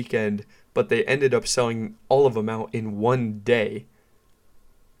All-Star weekend, but they ended up selling all of them out in one day.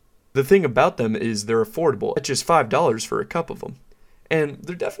 The thing about them is they're affordable at just $5 for a cup of them. And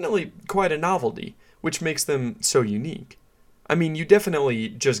they're definitely quite a novelty, which makes them so unique. I mean, you definitely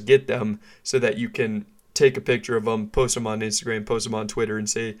just get them so that you can take a picture of them, post them on Instagram, post them on Twitter, and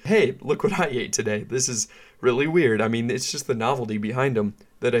say, hey, look what I ate today. This is really weird. I mean, it's just the novelty behind them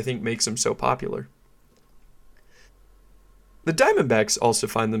that I think makes them so popular. The Diamondbacks also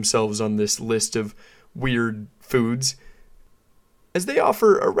find themselves on this list of weird foods. as they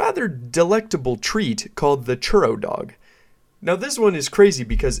offer a rather delectable treat called the churro dog. Now this one is crazy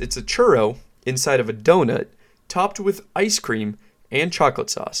because it's a churro inside of a donut topped with ice cream and chocolate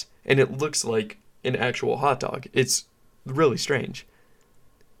sauce, and it looks like an actual hot dog. It's really strange.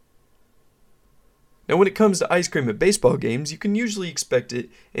 Now when it comes to ice cream at baseball games, you can usually expect it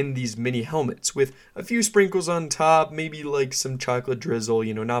in these mini helmets with a few sprinkles on top, maybe like some chocolate drizzle,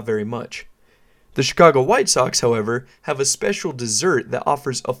 not very much. The Chicago White Sox, however, have a special dessert that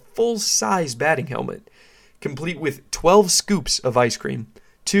offers a full-size batting helmet, complete with 12 scoops of ice cream,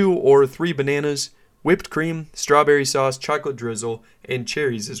 2 or 3 bananas, whipped cream, strawberry sauce, chocolate drizzle, and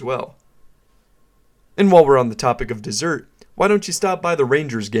cherries as well. And while we're on the topic of dessert, why don't you stop by the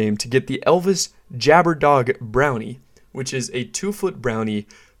Rangers game to get the Elvis Jabberdog Brownie, which is a 2-foot brownie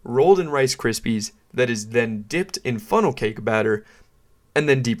rolled in Rice Krispies that is then dipped in funnel cake batter and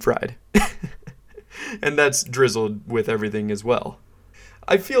then deep fried. And that's drizzled with everything as well.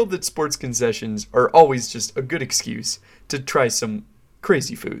 I feel that sports concessions are always just a good excuse to try some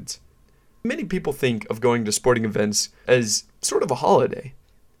crazy foods. Many people think of going to sporting events as sort of a holiday.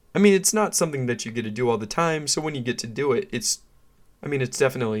 I mean, it's not something that you get to do all the time, so when you get to do it, it's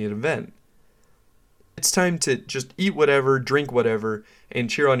definitely an event. It's time to just eat whatever, drink whatever, and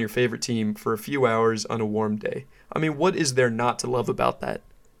cheer on your favorite team for a few hours on a warm day. I mean, what is there not to love about that?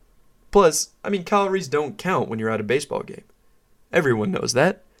 Plus, calories don't count when you're at a baseball game. Everyone knows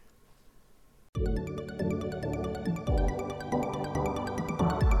that.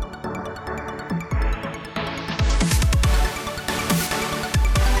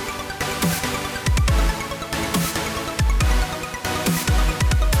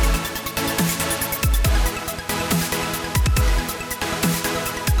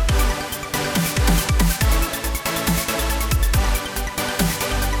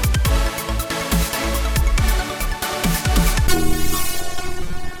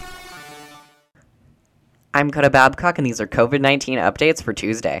 I'm Coda Babcock, and these are COVID-19 updates for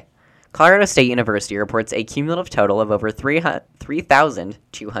Tuesday. Colorado State University reports a cumulative total of over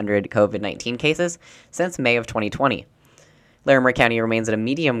 3,200 COVID-19 cases since May of 2020. Larimer County remains at a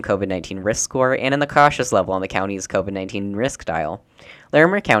medium COVID-19 risk score and in the cautious level on the county's COVID-19 risk dial.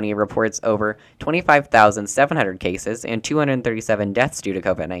 Larimer County reports over 25,700 cases and 237 deaths due to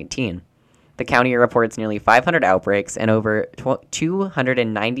COVID-19. The county reports nearly 500 outbreaks and over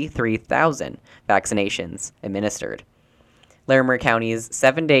 293,000 vaccinations administered. Larimer County's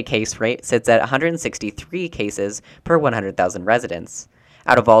 7-day case rate sits at 163 cases per 100,000 residents.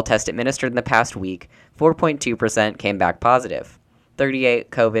 Out of all tests administered in the past week, 4.2% came back positive.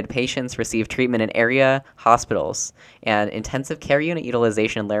 38 COVID patients received treatment in area hospitals, and intensive care unit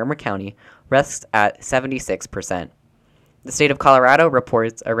utilization in Larimer County rests at 76%. The state of Colorado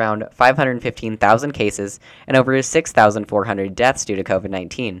reports around 515,000 cases and over 6,400 deaths due to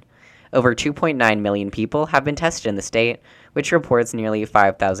COVID-19. Over 2.9 million people have been tested in the state, which reports nearly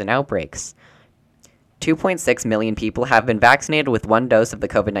 5,000 outbreaks. 2.6 million people have been vaccinated with one dose of the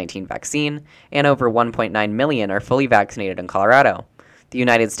COVID-19 vaccine, and over 1.9 million are fully vaccinated in Colorado. The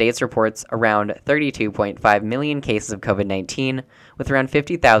United States reports around 32.5 million cases of COVID-19, with around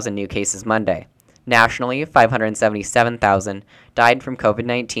 50,000 new cases Monday. Nationally, 577,000 died from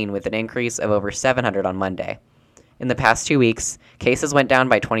COVID-19 with an increase of over 700 on Monday. In the past 2 weeks, cases went down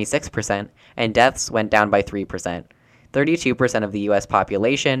by 26% and deaths went down by 3%. 32% of the U.S.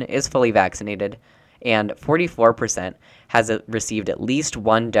 population is fully vaccinated, and 44% has received at least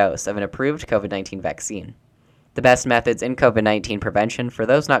one dose of an approved COVID-19 vaccine. The best methods in COVID-19 prevention for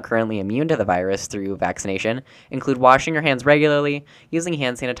those not currently immune to the virus through vaccination include washing your hands regularly, using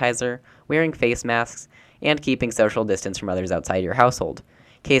hand sanitizer, wearing face masks, and keeping social distance from others outside your household.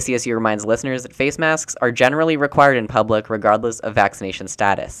 KCSU reminds listeners that face masks are generally required in public regardless of vaccination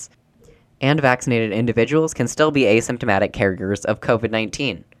status. And vaccinated individuals can still be asymptomatic carriers of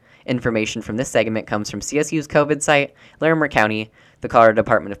COVID-19. Information from this segment comes from CSU's COVID site, Larimer County, the Colorado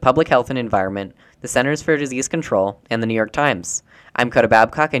Department of Public Health and Environment, the Centers for Disease Control, and the New York Times. I'm Coda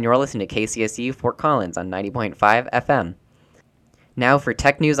Babcock, and you're listening to KCSU Fort Collins on 90.5 FM. Now for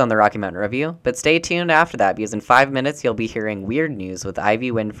tech news on the Rocky Mountain Review, but stay tuned after that because in 5 minutes you'll be hearing Weird News with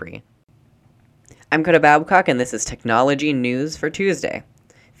Ivy Winfrey. I'm Coda Babcock, and this is technology news for Tuesday.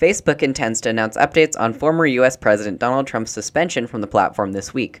 Facebook intends to announce updates on former U.S. President Donald Trump's suspension from the platform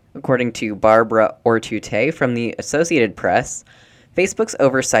this week. According to Barbara Ortute from the Associated Press, Facebook's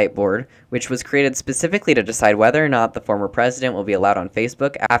oversight board, which was created specifically to decide whether or not the former president will be allowed on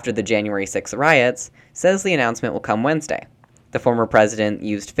Facebook after the January 6 riots, says the announcement will come Wednesday. The former president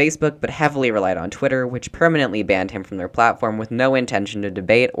used Facebook but heavily relied on Twitter, which permanently banned him from their platform with no intention to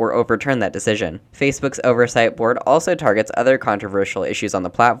debate or overturn that decision. Facebook's oversight board also targets other controversial issues on the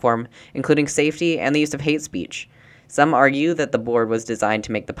platform, including safety and the use of hate speech. Some argue that the board was designed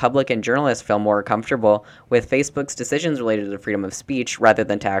to make the public and journalists feel more comfortable with Facebook's decisions related to freedom of speech rather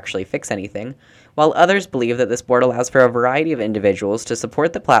than to actually fix anything, while others believe that this board allows for a variety of individuals to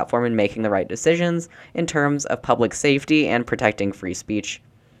support the platform in making the right decisions in terms of public safety and protecting free speech.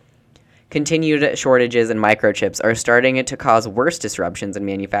 Continued shortages in microchips are starting to cause worse disruptions in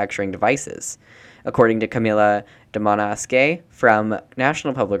manufacturing devices. According to Camila Damonasque from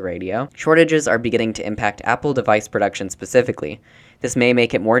National Public Radio, shortages are beginning to impact Apple device production specifically. This may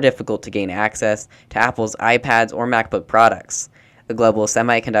make it more difficult to gain access to Apple's iPads or MacBook products. The global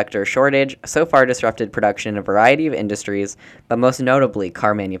semiconductor shortage so far disrupted production in a variety of industries, but most notably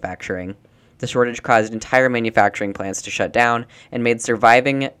car manufacturing. The shortage caused entire manufacturing plants to shut down and made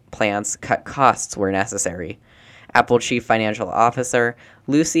surviving plants cut costs where necessary. Apple Chief Financial Officer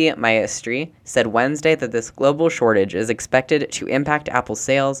Lucy Maestri said Wednesday that this global shortage is expected to impact Apple's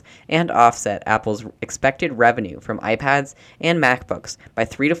sales and offset Apple's expected revenue from iPads and MacBooks by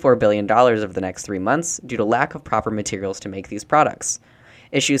 $3 to $4 billion over the next 3 months due to lack of proper materials to make these products.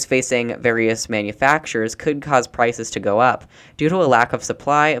 Issues facing various manufacturers could cause prices to go up due to a lack of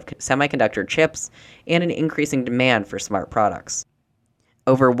supply of semiconductor chips and an increasing demand for smart products.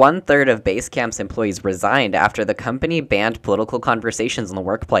 Over 1/3 of Basecamp's employees resigned after the company banned political conversations in the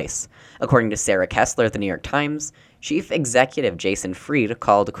workplace. According to Sarah Kessler of the New York Times, Chief Executive Jason Fried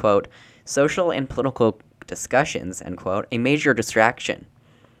called, quote, social and political discussions, end quote, a major distraction.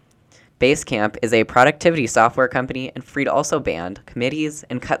 Basecamp is a productivity software company, and Fried also banned committees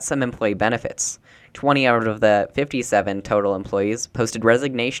and cut some employee benefits. 20 out of the 57 total employees posted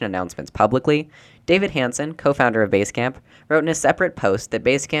resignation announcements publicly. David Hansen, co-founder of Basecamp, wrote in a separate post that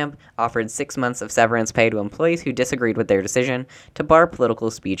Basecamp offered 6 months of severance pay to employees who disagreed with their decision to bar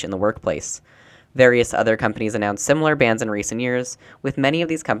political speech in the workplace. Various other companies announced similar bans in recent years, with many of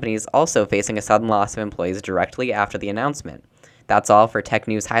these companies also facing a sudden loss of employees directly after the announcement. That's all for Tech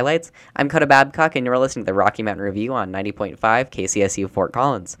News Highlights. I'm Coda Babcock, and you're listening to the Rocky Mountain Review on 90.5 KCSU Fort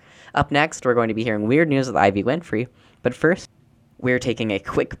Collins. Up next, we're going to be hearing weird news with Ivy Winfrey, but first, we're taking a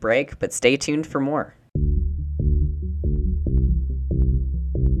quick break, but stay tuned for more.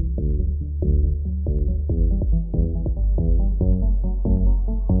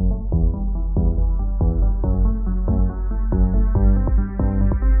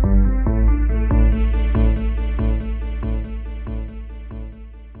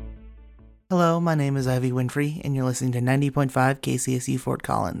 Hello, my name is Ivy Winfrey, and you're listening to 90.5 KCSU Fort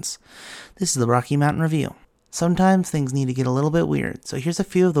Collins. This is the Rocky Mountain Review. Sometimes things need to get a little bit weird, so here's a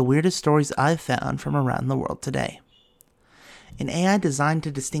few of the weirdest stories I've found from around the world today. An AI designed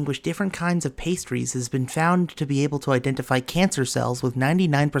to distinguish different kinds of pastries has been found to be able to identify cancer cells with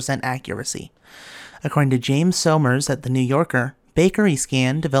 99% accuracy. According to James Somers at The New Yorker, Bakery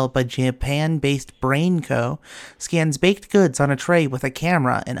Scan, developed by Japan-based Brain Co., scans baked goods on a tray with a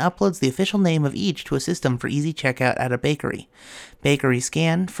camera and uploads the official name of each to a system for easy checkout at a bakery. Bakery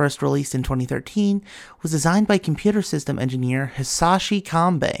Scan, first released in 2013, was designed by computer system engineer Hisashi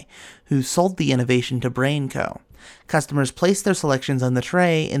Kambe, who sold the innovation to Brain Co. Customers place their selections on the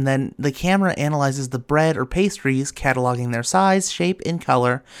tray, and then the camera analyzes the bread or pastries, cataloging their size, shape, and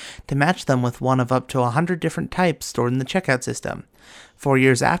color to match them with one of up to 100 different types stored in the checkout system. 4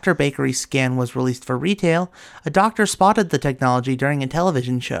 years after Bakery Scan was released for retail, a doctor spotted the technology during a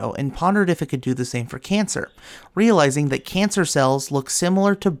television show and pondered if it could do the same for cancer, realizing that cancer cells look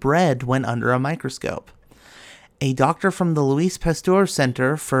similar to bread when under a microscope. A doctor from the Louis Pasteur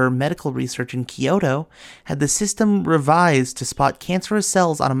Center for Medical Research in Kyoto had the system revised to spot cancerous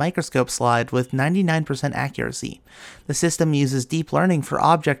cells on a microscope slide with 99% accuracy. The system uses deep learning for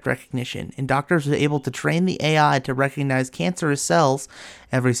object recognition, and doctors were able to train the AI to recognize cancerous cells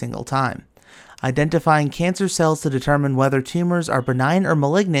every single time. Identifying cancer cells to determine whether tumors are benign or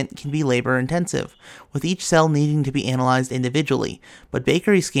malignant can be labor-intensive, with each cell needing to be analyzed individually, but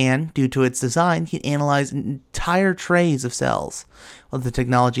Bakery Scan, due to its design, can analyze entire trays of cells. While the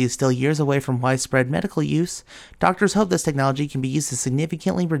technology is still years away from widespread medical use, doctors hope this technology can be used to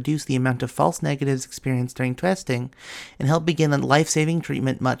significantly reduce the amount of false negatives experienced during testing and help begin a life-saving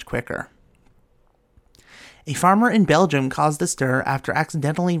treatment much quicker. A farmer in Belgium caused a stir after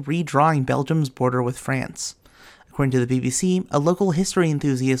accidentally redrawing Belgium's border with France. According According to the BBC, a local history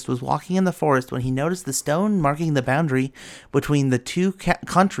enthusiast was walking in the forest when he noticed the stone marking the boundary between the two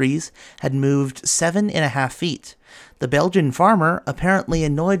countries had moved 7.5 feet. The Belgian farmer, apparently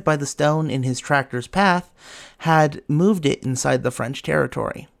annoyed by the stone in his tractor's path, had moved it inside the French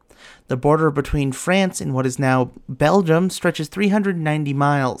territory. The border between France and what is now Belgium stretches 390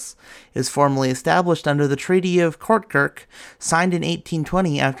 miles. It was formally established under the Treaty of Kortrijk, signed in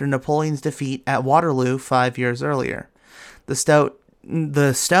 1820 after Napoleon's defeat at Waterloo 5 years earlier.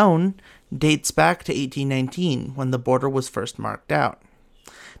 The stone dates back to 1819, when the border was first marked out.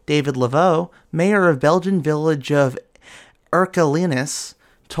 David Laveau, mayor of Belgian village of Erkelinnes,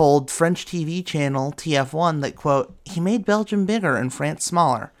 told French TV channel TF1 that, quote, "He made Belgium bigger and France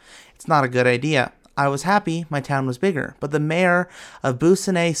smaller. It's not a good idea. I was happy my town was bigger, but the mayor of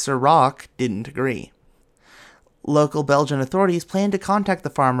Buissonnet-sur-Roc didn't agree." Local Belgian authorities plan to contact the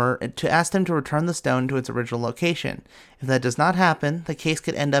farmer to ask them to return the stone to its original location. If that does not happen, the case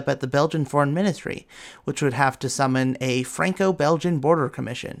could end up at the Belgian Foreign Ministry, which would have to summon a Franco-Belgian Border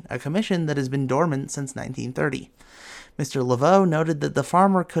Commission, a commission that has been dormant since 1930. Mr. Laveau noted that the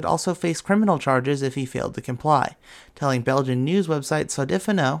farmer could also face criminal charges if he failed to comply, telling Belgian news website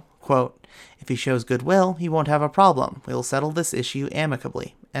Sodefino, quote, "If he shows goodwill, he won't have a problem. We'll settle this issue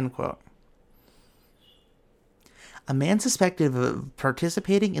amicably," end quote. A man suspected of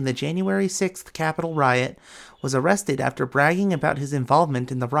participating in the January 6th Capitol riot was arrested after bragging about his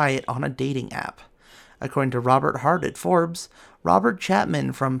involvement in the riot on a dating app. According to Robert Hart at Forbes, Robert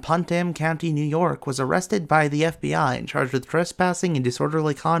Chapman from Putnam County, New York, was arrested by the FBI and charged with trespassing and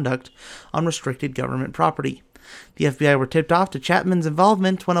disorderly conduct on restricted government property. The FBI were tipped off to Chapman's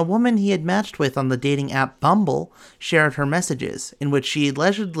involvement when a woman he had matched with on the dating app Bumble shared her messages, in which he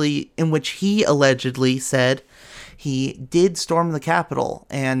allegedly said he did storm the Capitol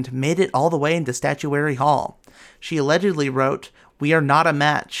and made it all the way into Statuary Hall. She allegedly wrote, "We are not a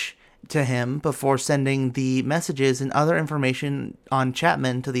match," to him before sending the messages and other information on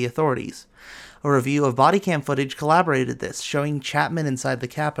Chapman to the authorities. A review of body cam footage corroborated this, showing Chapman inside the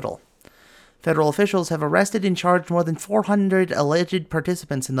Capitol. Federal officials have arrested and charged more than 400 alleged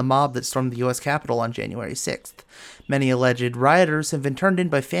participants in the mob that stormed the U.S. Capitol on January 6th. Many alleged rioters have been turned in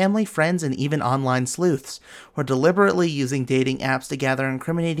by family, friends, and even online sleuths, who are deliberately using dating apps to gather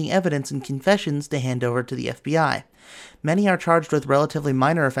incriminating evidence and confessions to hand over to the FBI. Many are charged with relatively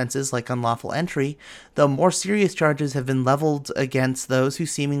minor offenses like unlawful entry, though more serious charges have been leveled against those who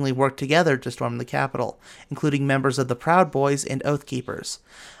seemingly worked together to storm the Capitol, including members of the Proud Boys and Oath Keepers.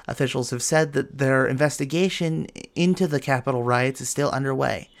 Officials have said that their investigation into the Capitol riots is still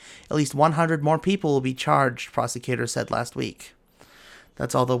underway. At least 100 more people will be charged, prosecutors said last week.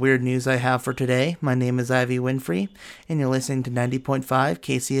 That's all the weird news I have for today. My name is Ivy Winfrey, and you're listening to 90.5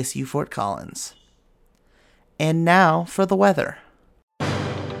 KCSU Fort Collins. And now for the weather.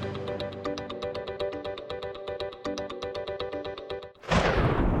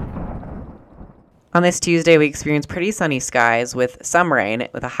 On this Tuesday, we experienced pretty sunny skies with some rain,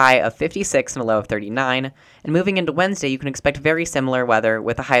 with a high of 56 and a low of 39. And moving into Wednesday, you can expect very similar weather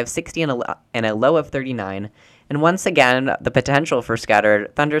with a high of 60 and a low of 39. And once again, the potential for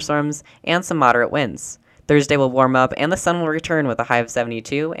scattered thunderstorms and some moderate winds. Thursday will warm up and the sun will return with a high of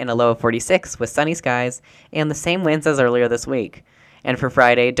 72 and a low of 46 with sunny skies and the same winds as earlier this week. And for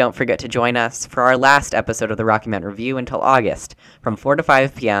Friday, don't forget to join us for our last episode of the Rocky Mountain Review until August, from 4 to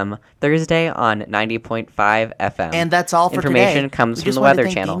 5 p.m. Thursday on 90.5 FM. And that's all for Information today. comes from the Weather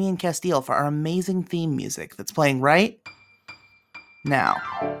Channel. We just want to thank Damian Castile for our amazing theme music that's playing right now.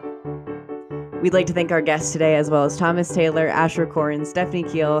 We'd like to thank our guests today, as well as Thomas Taylor, Asher Corrin, Stephanie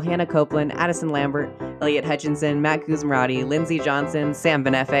Keel, Hannah Copeland, Addison Lambert, Elliot Hutchinson, Matt Guzmarati, Lindsay Johnson, Sam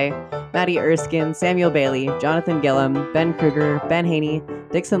Benefe, Maddie Erskine, Samuel Bailey, Jonathan Gillum, Ben Kruger, Ben Haney,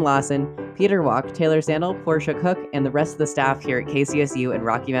 Dixon Lawson, Peter Walk, Taylor Sandel, Portia Cook, and the rest of the staff here at KCSU and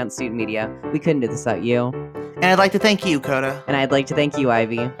Rocky Mountain Student Media. We couldn't do this without you. And I'd like to thank you, Coda. And I'd like to thank you,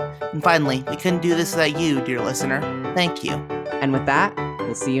 Ivy. And finally, we couldn't do this without you, dear listener. Thank you. And with that,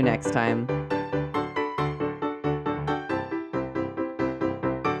 we'll see you next time.